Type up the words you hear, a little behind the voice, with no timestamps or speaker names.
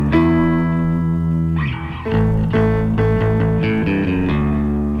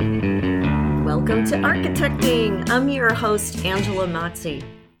to Architecting. I'm your host, Angela Mazzi.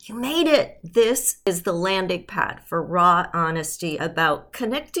 You made it. This is the landing pad for raw honesty about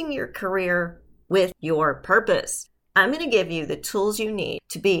connecting your career with your purpose. I'm going to give you the tools you need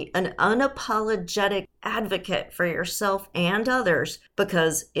to be an unapologetic advocate for yourself and others,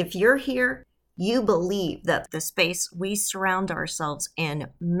 because if you're here, you believe that the space we surround ourselves in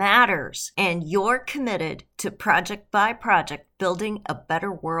matters, and you're committed to project by project building a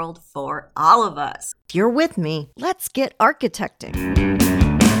better world for all of us. If you're with me, let's get architecting.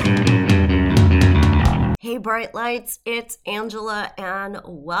 Hey, bright lights, it's Angela, and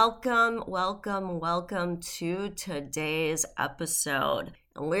welcome to today's episode.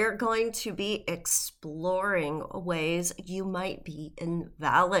 We're going to be exploring ways you might be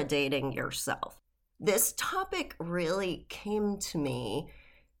invalidating yourself. This topic really came to me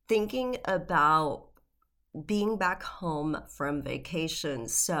thinking about being back home from vacation.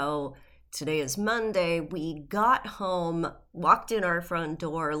 So today is Monday. We got home, walked in our front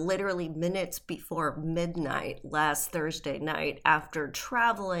door literally minutes before midnight last Thursday night after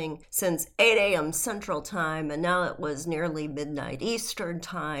traveling since 8 a.m. Central Time, and now it was nearly midnight Eastern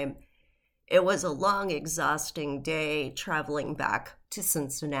Time. It was a long, exhausting day traveling back to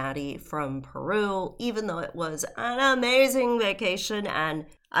Cincinnati from Peru, even though it was an amazing vacation. And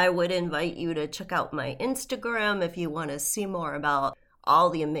I would invite you to check out my Instagram if you want to see more about all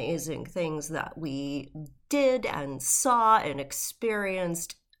the amazing things that we did and saw and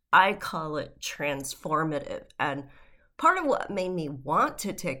experienced. I call it transformative. And part of what made me want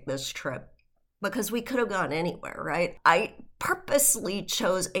to take this trip, because we could have gone anywhere, right? I purposely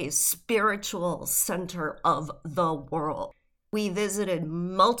chose a spiritual center of the world. We visited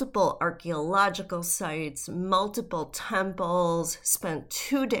multiple archaeological sites, multiple temples, spent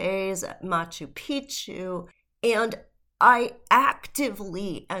 2 days at Machu Picchu, and I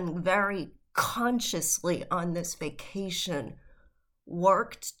actively and very consciously on this vacation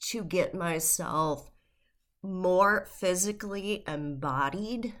worked to get myself more physically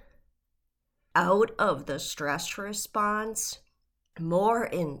embodied, out of the stress response, more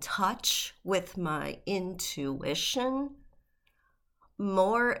in touch with my intuition,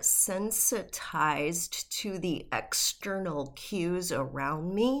 more sensitized to the external cues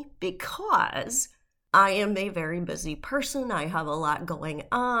around me, because I am a very busy person. I have a lot going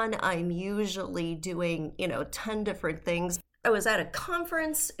on. I'm usually doing, 10 different things. I was at a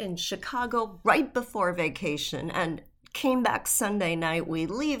conference in Chicago right before vacation and came back Sunday night. We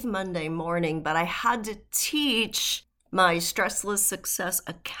leave Monday morning, but I had to teach my Stressless Success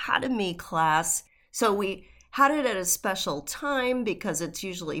Academy class. So we had it at a special time because it's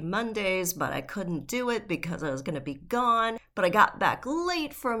usually Mondays, but I couldn't do it because I was going to be gone. But I got back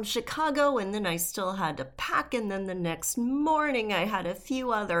late from Chicago, and then I still had to pack. And then the next morning, I had a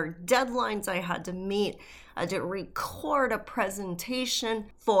few other deadlines I had to meet. I had to record a presentation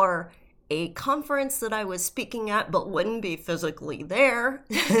for a conference that I was speaking at, but wouldn't be physically there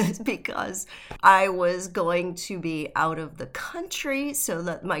because I was going to be out of the country so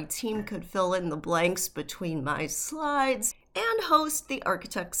that my team could fill in the blanks between my slides and host the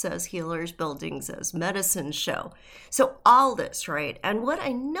Architect Says Healers Buildings as Medicine show. So all this, right? And what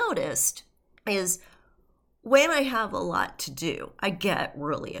I noticed is when I have a lot to do, I get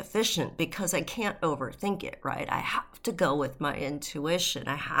really efficient because I can't overthink it, right? I have to go with my intuition.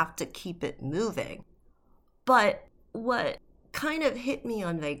 I have to keep it moving. But what kind of hit me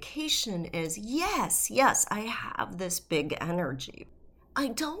on vacation is, yes, I have this big energy. I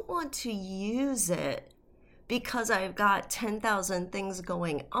don't want to use it because I've got 10,000 things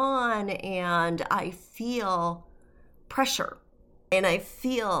going on and I feel pressure. And I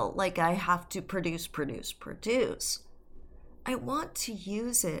feel like I have to produce. I want to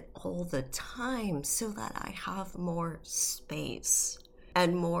use it all the time so that I have more space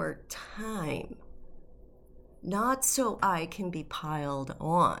and more time. Not so I can be piled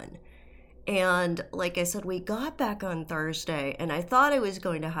on. And like I said, we got back on Thursday and I thought I was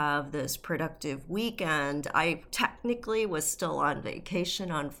going to have this productive weekend. I technically was still on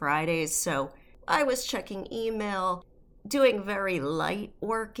vacation on Fridays, so I was checking email, doing very light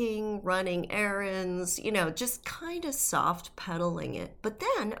working, running errands, just kind of soft pedaling it. But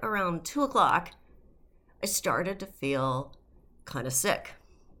then around 2:00, I started to feel kind of sick.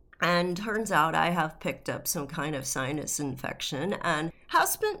 And turns out I have picked up some kind of sinus infection and have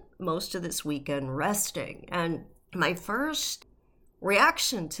spent most of this weekend resting. And my first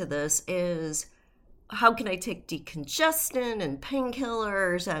reaction to this is, how can I take decongestant and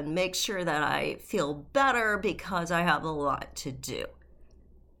painkillers and make sure that I feel better because I have a lot to do?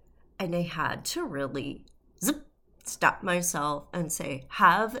 And I had to really stop myself and say,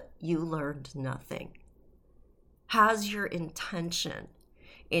 have you learned nothing? Has your intention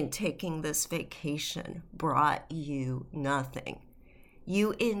in taking this vacation brought you nothing?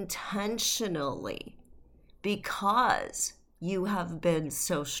 You intentionally, because you have been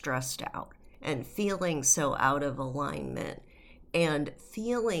so stressed out and feeling so out of alignment and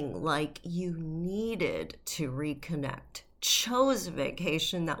feeling like you needed to reconnect, chose a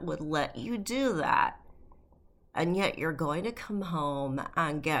vacation that would let you do that. And yet you're going to come home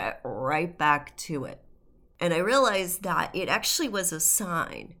and get right back to it. And I realized that it actually was a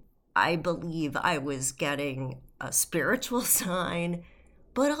sign. I believe I was getting a spiritual sign,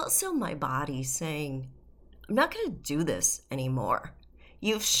 but also my body saying, I'm not going to do this anymore.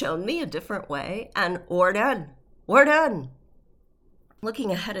 You've shown me a different way, and we're done. We're done.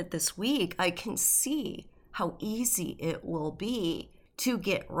 Looking ahead at this week, I can see how easy it will be to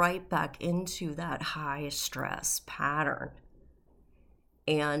get right back into that high stress pattern.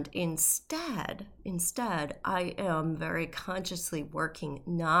 And instead, I am very consciously working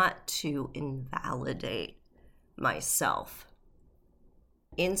not to invalidate myself.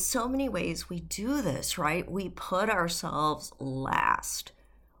 In so many ways, we do this, right? We put ourselves last.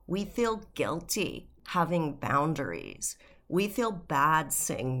 We feel guilty having boundaries. We feel bad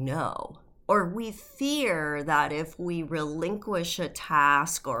saying no. Or we fear that if we relinquish a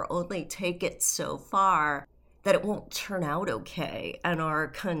task or only take it so far, that it won't turn out okay, and our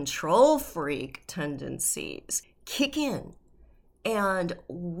control freak tendencies kick in. And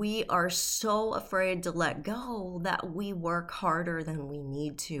we are so afraid to let go that we work harder than we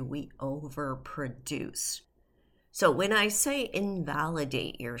need to. We overproduce. So when I say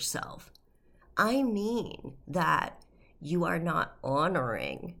invalidate yourself, I mean that you are not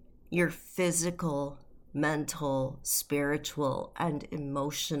honoring your physical, mental, spiritual, and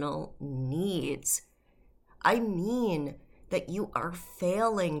emotional needs. I mean that you are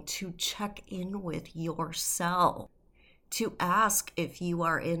failing to check in with yourself, to ask if you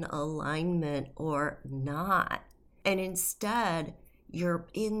are in alignment or not. And instead, you're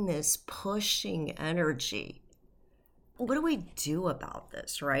in this pushing energy. What do we do about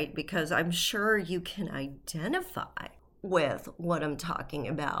this, right? Because I'm sure you can identify with what I'm talking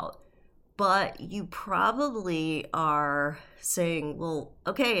about, but you probably are saying, well,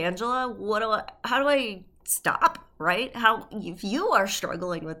 okay, Angela, how do I stop, right? If you are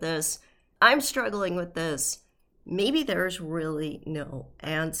struggling with this, I'm struggling with this, maybe there's really no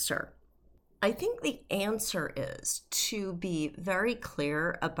answer. I think the answer is to be very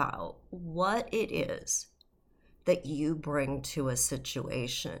clear about what it is that you bring to a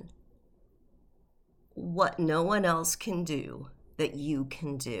situation. What no one else can do that you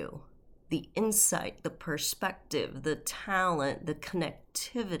can do. The insight, the perspective, the talent, the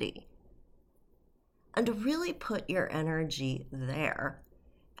connectivity. And to really put your energy there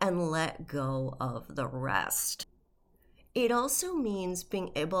and let go of the rest. It also means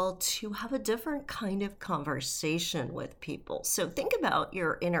being able to have a different kind of conversation with people. So think about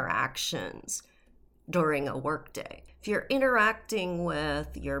your interactions during a workday. If you're interacting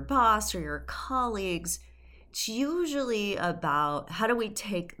with your boss or your colleagues, it's usually about how do we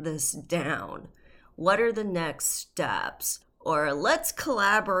take this down? What are the next steps? Or let's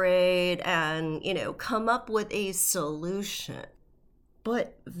collaborate and, come up with a solution.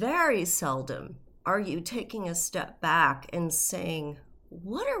 But very seldom are you taking a step back and saying,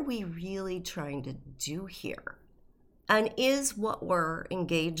 what are we really trying to do here? And is what we're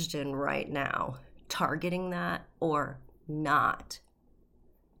engaged in right now targeting that or not?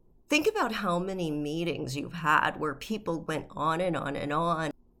 Think about how many meetings you've had where people went on and on and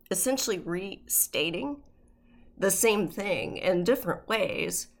on, essentially restating the same thing in different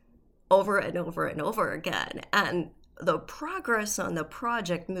ways over and over and over again. And the progress on the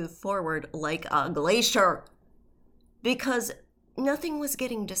project moved forward like a glacier because nothing was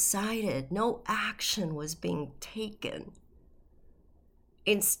getting decided. No action was being taken.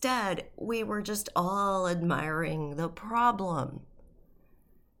 Instead, we were just all admiring the problem.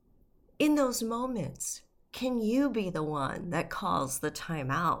 In those moments, can you be the one that calls the time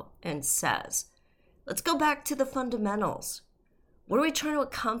out and says, let's go back to the fundamentals. What are we trying to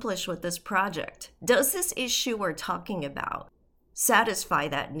accomplish with this project? Does this issue we're talking about satisfy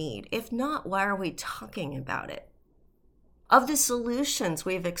that need? If not, why are we talking about it? Of the solutions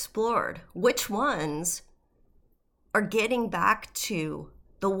we've explored, which ones are getting back to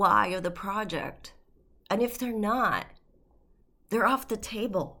the why of the project? And if they're not, they're off the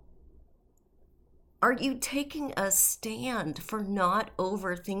table. Are you taking a stand for not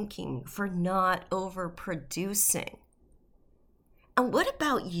overthinking, for not overproducing? And what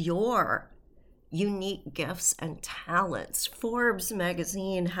about your unique gifts and talents. Forbes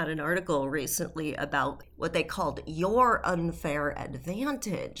magazine had an article recently about what they called your unfair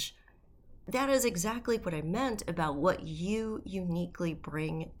advantage. That is exactly what I meant about what you uniquely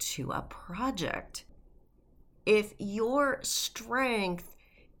bring to a project. If your strength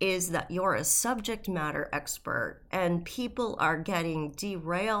is that you're a subject matter expert and people are getting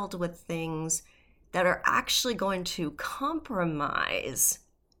derailed with things that are actually going to compromise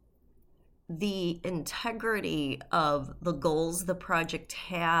the integrity of the goals the project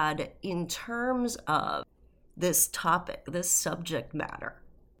had in terms of this topic, this subject matter,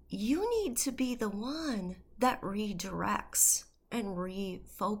 you need to be the one that redirects and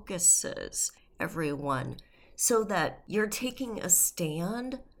refocuses everyone so that you're taking a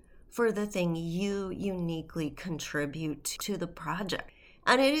stand for the thing you uniquely contribute to the project.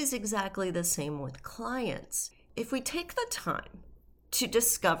 And it is exactly the same with clients. If we take the time to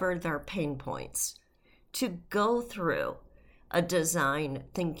discover their pain points, to go through a design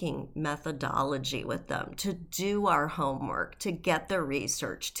thinking methodology with them, to do our homework, to get the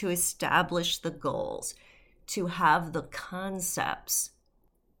research, to establish the goals, to have the concepts,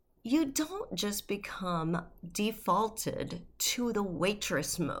 you don't just become defaulted to the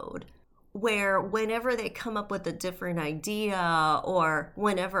waitress mode, where whenever they come up with a different idea or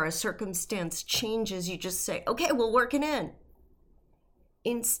whenever a circumstance changes, you just say, okay, we'll work it in.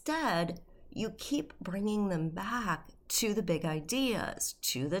 Instead, you keep bringing them back to the big ideas,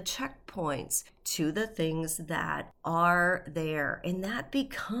 to the checkpoints, to the things that are there. And that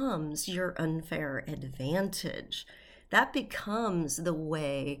becomes your unfair advantage. That becomes the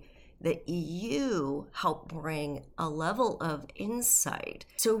way that you help bring a level of insight.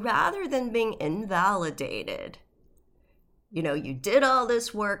 So rather than being invalidated, you did all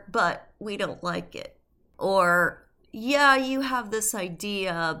this work, but we don't like it. Or, yeah, you have this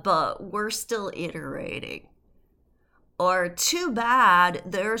idea, but we're still iterating. Or, too bad,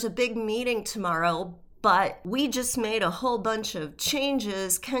 there's a big meeting tomorrow, but we just made a whole bunch of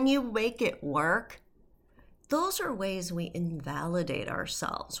changes. Can you make it work? Those are ways we invalidate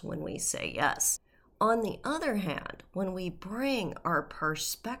ourselves when we say yes. On the other hand, when we bring our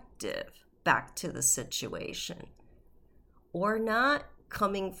perspective back to the situation, we're not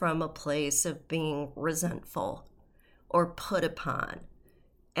coming from a place of being resentful or put upon,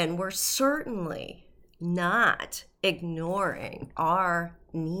 and we're certainly not ignoring our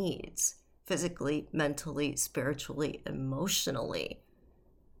needs physically, mentally, spiritually, emotionally.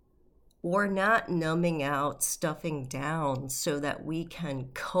 We're not numbing out, stuffing down so that we can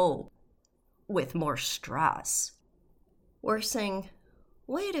cope with more stress. We're saying,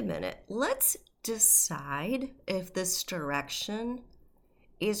 wait a minute, let's decide if this direction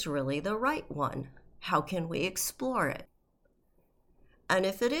is really the right one. How can we explore it? And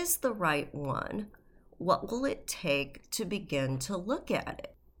if it is the right one, what will it take to begin to look at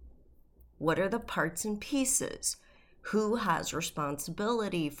it? What are the parts and pieces? Who has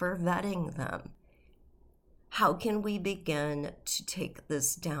responsibility for vetting them? How can we begin to take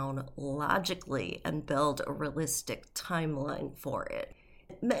this down logically and build a realistic timeline for it?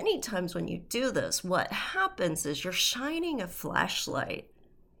 Many times when you do this, what happens is you're shining a flashlight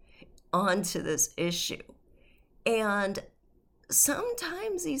onto this issue. And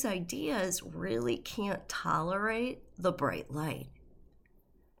sometimes these ideas really can't tolerate the bright light.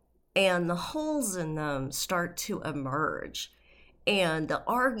 And the holes in them start to emerge. And the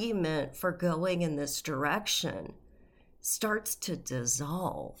argument for going in this direction starts to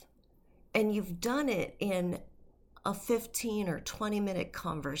dissolve. And you've done it in a 15 or 20-minute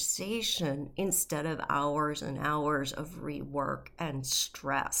conversation instead of hours and hours of rework and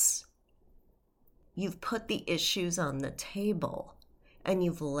stress. You've put the issues on the table and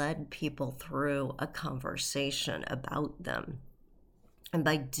you've led people through a conversation about them. And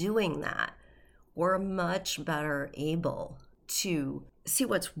by doing that, we're much better able to see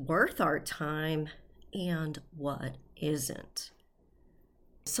what's worth our time and what isn't.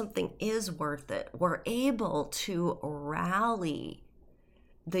 Something is worth it. We're able to rally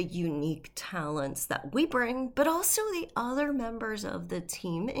the unique talents that we bring, but also the other members of the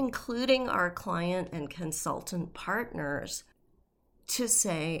team, including our client and consultant partners, to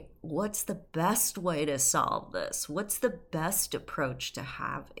say, what's the best way to solve this? What's the best approach to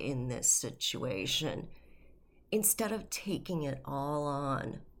have in this situation? Instead of taking it all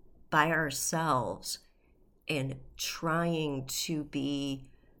on by ourselves and trying to be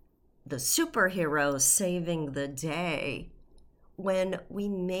the superhero saving the day, when we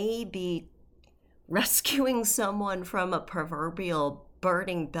may be rescuing someone from a proverbial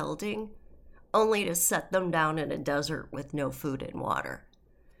burning building only to set them down in a desert with no food and water.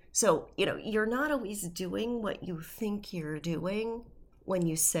 So, you're not always doing what you think you're doing when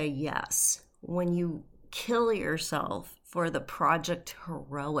you say yes, when you kill yourself for the project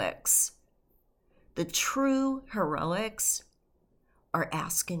heroics. The true heroics are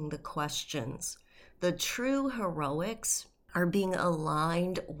asking the questions. The true heroics are being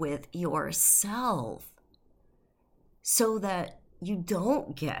aligned with yourself so that you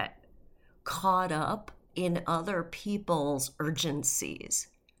don't get caught up in other people's urgencies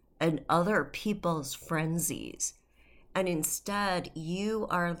and other people's frenzies. And instead, you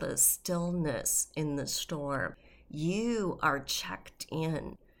are the stillness in the storm. You are checked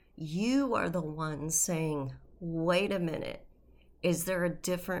in. You are the one saying, wait a minute, is there a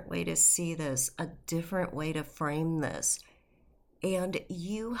different way to see this, a different way to frame this? And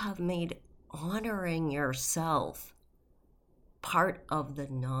you have made honoring yourself part of the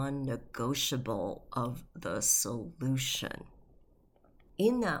non-negotiable of the solution.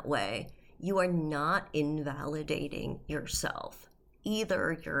 In that way, you are not invalidating yourself,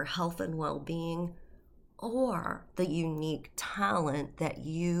 either your health and well-being or the unique talent that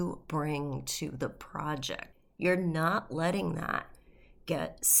you bring to the project. You're not letting that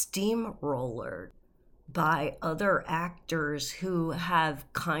get steamrollered by other actors who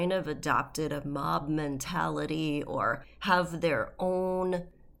have kind of adopted a mob mentality or have their own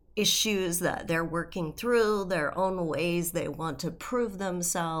issues that they're working through, their own ways they want to prove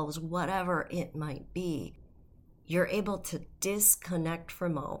themselves, whatever it might be. You're able to disconnect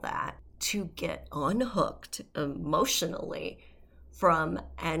from all that to get unhooked emotionally from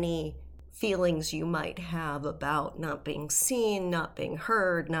any feelings you might have about not being seen, not being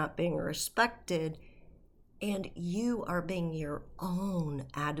heard, not being respected. And you are being your own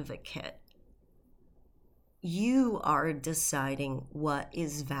advocate. You are deciding what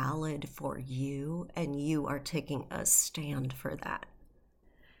is valid for you, and you are taking a stand for that.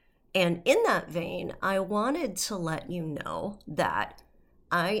 And in that vein, I wanted to let you know that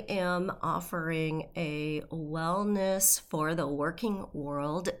I am offering a Wellness for the Working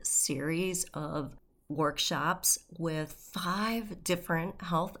World series of workshops with 5 different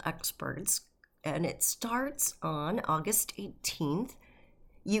health experts, and it starts on August 18th.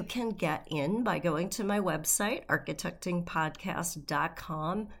 You can get in by going to my website,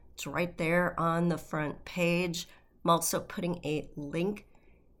 architectingpodcast.com. It's right there on the front page. I'm also putting a link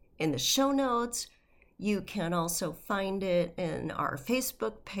in the show notes. You can also find it in our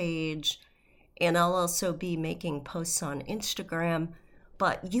Facebook page, and I'll also be making posts on Instagram.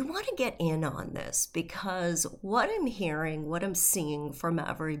 But you want to get in on this because what I'm hearing, what I'm seeing from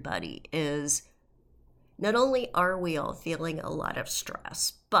everybody is not only are we all feeling a lot of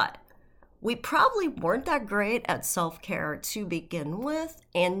stress, but we probably weren't that great at self-care to begin with.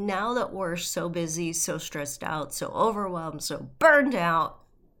 And now that we're so busy, so stressed out, so overwhelmed, so burned out,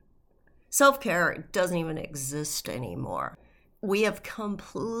 self-care doesn't even exist anymore. We have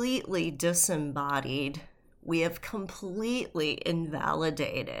completely disembodied. We have completely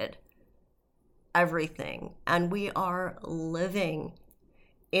invalidated everything. And we are living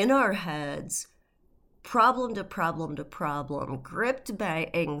in our heads, problem to problem to problem, gripped by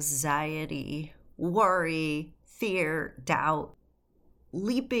anxiety, worry, fear, doubt,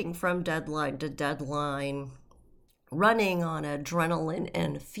 leaping from deadline to deadline, running on adrenaline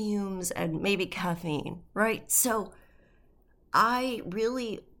and fumes and maybe caffeine, right? So I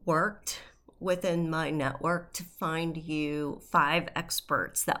really worked within my network to find you 5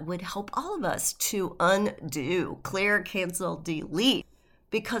 experts that would help all of us to undo, clear, cancel, delete,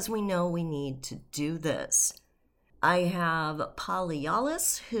 because we know we need to do this. I have Polly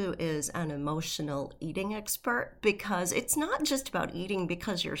Yallis, who is an emotional eating expert, because it's not just about eating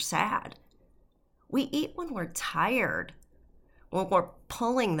because you're sad. We eat when we're tired, when we're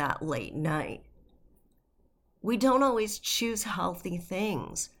pulling that late night. We don't always choose healthy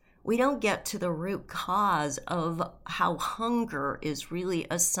things. We don't get to the root cause of how hunger is really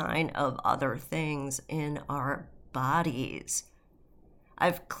a sign of other things in our bodies. I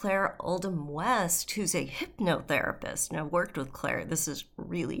have Claire Oldham West, who's a hypnotherapist, and I've worked with Claire. This is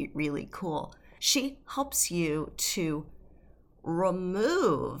really, really cool. She helps you to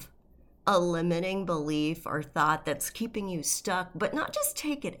remove a limiting belief or thought that's keeping you stuck, but not just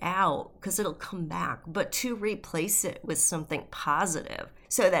take it out because it'll come back, but to replace it with something positive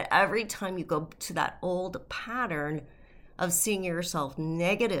so that every time you go to that old pattern of seeing yourself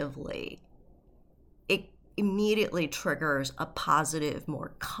negatively, it immediately triggers a positive,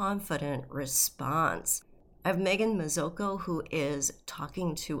 more confident response. I have Megan Mazzocco, who is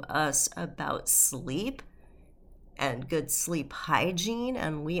talking to us about sleep and good sleep hygiene,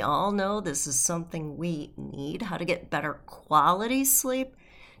 and we all know this is something we need, how to get better quality sleep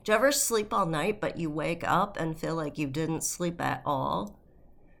Do you ever sleep all night, but you wake up and feel like you didn't sleep at all?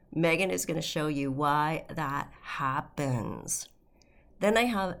 Megan is going to show you why that happens. Then I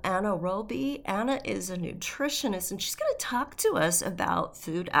have Anna Roby. Anna is a nutritionist, and she's going to talk to us about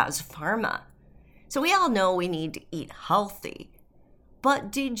food as pharma. So we all know we need to eat healthy.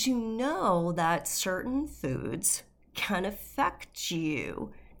 But did you know that certain foods can affect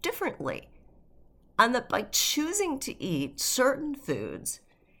you differently? And that by choosing to eat certain foods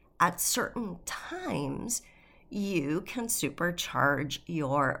at certain times, you can supercharge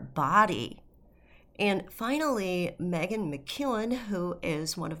your body. And finally, Megan McEwen, who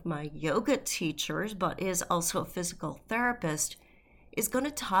is one of my yoga teachers, but is also a physical therapist, is going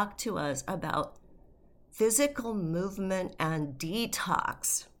to talk to us about physical movement and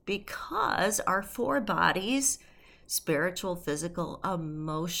detox, because our four bodies, spiritual, physical,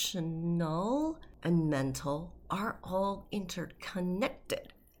 emotional, and mental, are all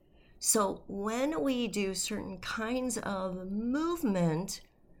interconnected. So when we do certain kinds of movement,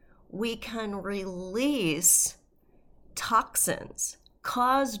 we can release toxins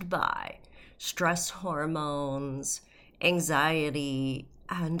caused by stress hormones, anxiety,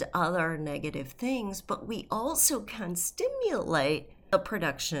 and other negative things, but we also can stimulate the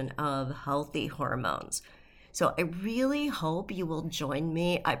production of healthy hormones. So I really hope you will join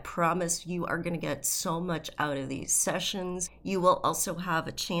me. I promise you are going to get so much out of these sessions. You will also have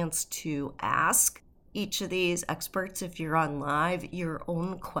a chance to ask each of these experts, if you're on live, your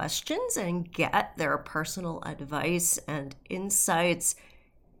own questions and get their personal advice and insights.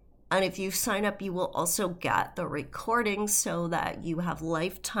 And if you sign up, you will also get the recordings so that you have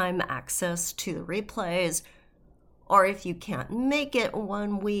lifetime access to the replays. Or if you can't make it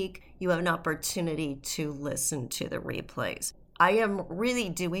 1 week, you have an opportunity to listen to the replays. I am really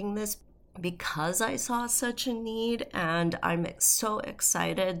doing this because I saw such a need, and I'm so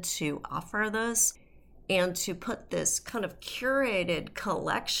excited to offer this and to put this kind of curated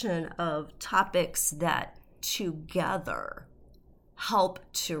collection of topics that together help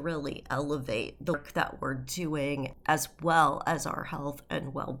to really elevate the work that we're doing, as well as our health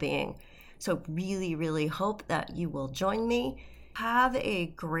and well-being. So really, really hope that you will join me. Have a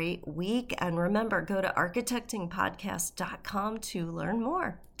great week. And remember, go to architectingpodcast.com to learn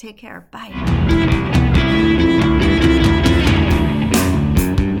more. Take care. Bye.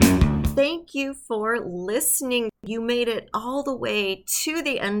 Thank you for listening. You made it all the way to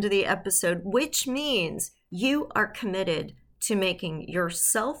the end of the episode, which means you are committed to making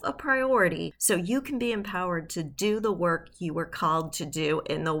yourself a priority so you can be empowered to do the work you were called to do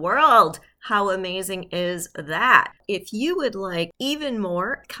in the world. How amazing is that? If you would like even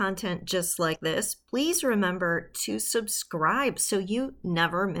more content just like this, please remember to subscribe so you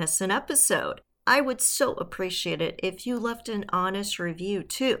never miss an episode. I would so appreciate it if you left an honest review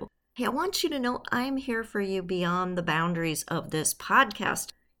too. Hey, I want you to know I'm here for you beyond the boundaries of this podcast.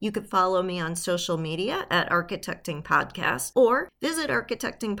 You can follow me on social media at Architecting Podcast, or visit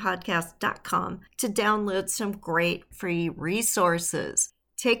architectingpodcast.com to download some great free resources.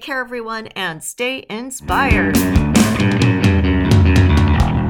 Take care, everyone, and stay inspired.